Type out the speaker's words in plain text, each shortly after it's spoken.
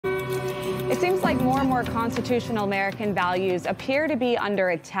It seems like more and more constitutional American values appear to be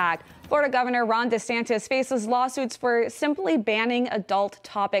under attack. Florida Governor Ron DeSantis faces lawsuits for simply banning adult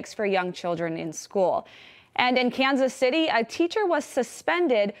topics for young children in school. And in Kansas City, a teacher was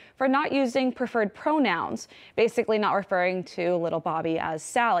suspended for not using preferred pronouns, basically not referring to little Bobby as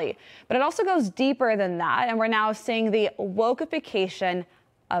Sally. But it also goes deeper than that, and we're now seeing the wokeification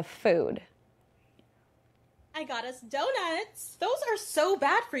of food. I got us donuts. Those are so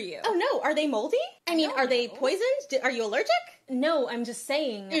bad for you. Oh no, are they moldy? I mean, are they poisoned? Are you allergic? No, I'm just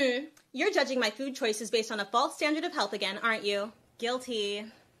saying. You're judging my food choices based on a false standard of health again, aren't you? Guilty.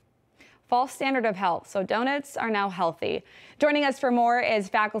 False standard of health. So donuts are now healthy. Joining us for more is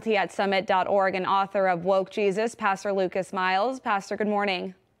faculty at summit.org and author of Woke Jesus, Pastor Lucas Miles. Pastor, good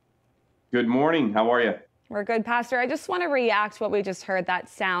morning. Good morning. How are you? We're good, Pastor. I just want to react to what we just heard, that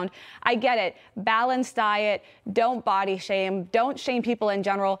sound. I get it. Balanced diet. Don't body shame. Don't shame people in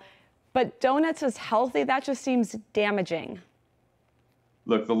general. But donuts is healthy. That just seems damaging.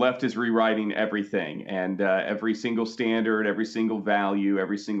 Look, the left is rewriting everything, and every single standard, every single value,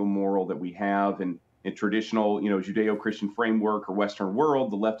 every single moral that we have in traditional, Judeo-Christian framework or Western world,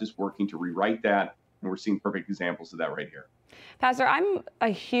 the left is working to rewrite that, and we're seeing perfect examples of that right here. Pastor, I'm a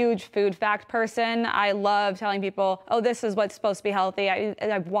huge food fact person. I love telling people, oh, this is what's supposed to be healthy.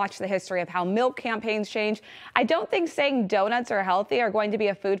 I've watched the history of how milk campaigns change. I don't think saying donuts are healthy are going to be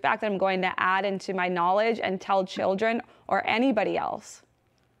a food fact that I'm going to add into my knowledge and tell children or anybody else.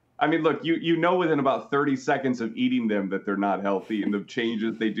 I mean, look, you know within about 30 seconds of eating them that they're not healthy, and the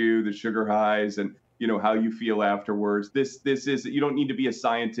changes they do, the sugar highs, and how you feel afterwards. This is, you don't need to be a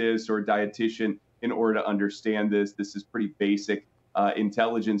scientist or a dietitian in order to understand this. This is pretty basic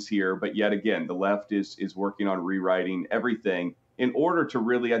intelligence here. But yet again, the left is working on rewriting everything in order to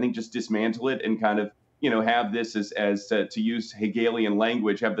really, I think, just dismantle it and kind of, have this as to use Hegelian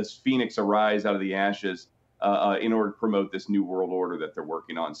language, have this phoenix arise out of the ashes in order to promote this new world order that they're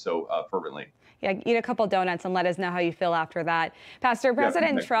working on so fervently. Yeah, eat a couple donuts and let us know how you feel after that. Pastor,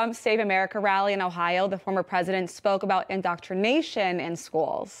 President Trump's Save America rally in Ohio, the former president spoke about indoctrination in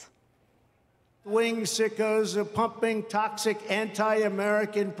schools. Wing sickos are pumping toxic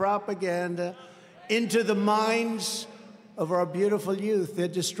anti-American propaganda into the minds of our beautiful youth. They're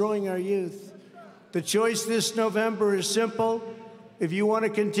destroying our youth. The choice this November is simple. If you want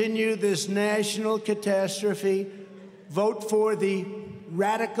to continue this national catastrophe, vote for the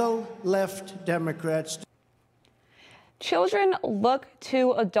radical left Democrats. Children look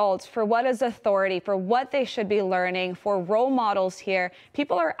to adults for what is authority, for what they should be learning, for role models here.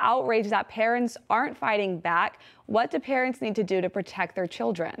 People are outraged that parents aren't fighting back. What do parents need to do to protect their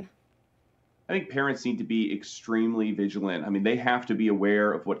children? I think parents need to be extremely vigilant. I mean, they have to be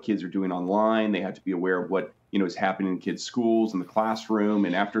aware of what kids are doing online. They have to be aware of what is happening in kids' schools, in the classroom,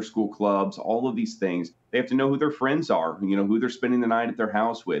 and after-school clubs. All of these things. They have to know who their friends are. Who they're spending the night at their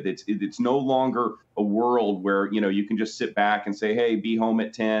house with. It's no longer a world where you can just sit back and say, hey, be home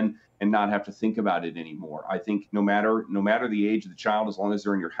at 10 and not have to think about it anymore. I think no matter the age of the child, as long as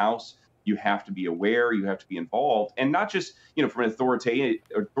they're in your house, you have to be aware, you have to be involved, and not just, from an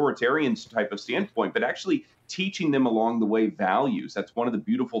authoritarian type of standpoint, but actually teaching them along the way values. That's one of the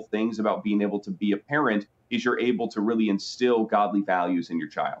beautiful things about being able to be a parent is you're able to really instill godly values in your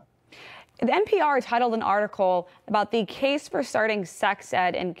child. The NPR titled an article about the case for starting sex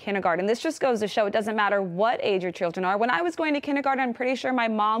ed in kindergarten. This just goes to show it doesn't matter what age your children are. When I was going to kindergarten, I'm pretty sure my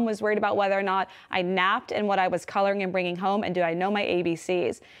mom was worried about whether or not I napped and what I was coloring and bringing home, and do I know my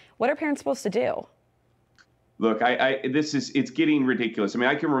ABCs? What are parents supposed to do? Look, it's getting ridiculous. I mean,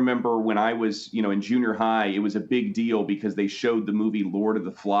 I can remember when I was, in junior high, it was a big deal because they showed the movie Lord of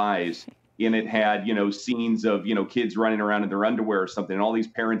the Flies. And it had, scenes of, kids running around in their underwear or something. And all these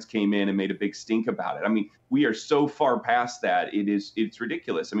parents came in and made a big stink about it. I mean, we are so far past that. It's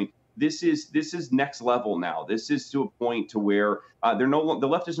ridiculous. I mean, this is next level now. This is to a point to where the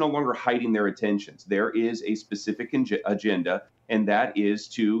left is no longer hiding their intentions. There is a specific agenda, and that is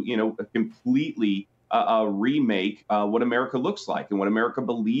to, completely remake what America looks like and what America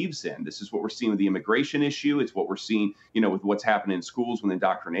believes in. This is what we're seeing with the immigration issue. It's what we're seeing, with what's happening in schools with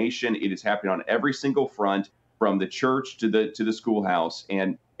indoctrination. It is happening on every single front, from the church to the schoolhouse.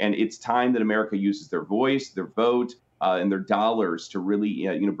 And it's time that America uses their voice, their vote, and their dollars to really,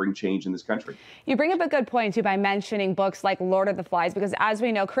 bring change in this country. You bring up a good point, too, by mentioning books like Lord of the Flies, because as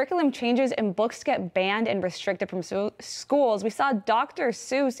we know, curriculum changes and books get banned and restricted from schools. We saw Dr.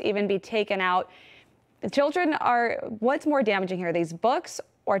 Seuss even be taken out. The children what's more damaging here, these books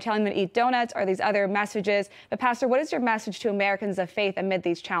or telling them to eat donuts or these other messages? But Pastor, what is your message to Americans of faith amid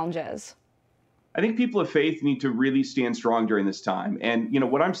these challenges? I think people of faith need to really stand strong during this time. And,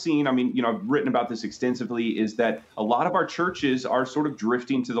 what I'm seeing, I've written about this extensively, is that a lot of our churches are sort of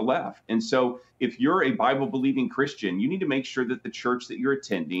drifting to the left. And so if you're a Bible believing Christian, you need to make sure that the church that you're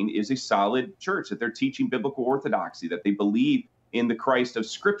attending is a solid church, that they're teaching biblical orthodoxy, that they believe in the Christ of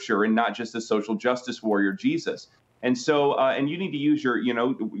Scripture and not just the social justice warrior Jesus. And so, and you need to use your,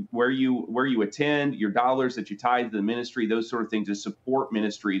 where you attend, your dollars that you tithe to the ministry, those sort of things, to support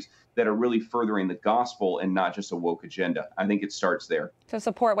ministries that are really furthering the gospel and not just a woke agenda. I think it starts there. To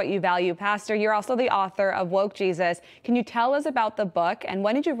support what you value. Pastor, you're also the author of Woke Jesus. Can you tell us about the book, and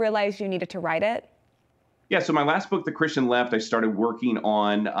when did you realize you needed to write it? Yeah, so my last book, The Christian Left, I started working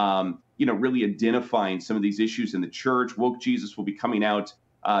on, really identifying some of these issues in the church. Woke Jesus will be coming out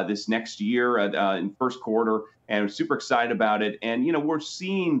this next year in first quarter, and I'm super excited about it. And, we're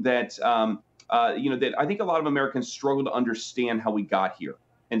seeing that, that I think a lot of Americans struggle to understand how we got here.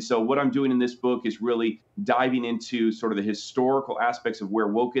 And so what I'm doing in this book is really diving into sort of the historical aspects of where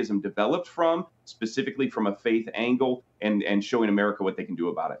wokeism developed from, specifically from a faith angle, and showing America what they can do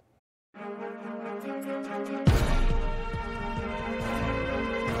about it.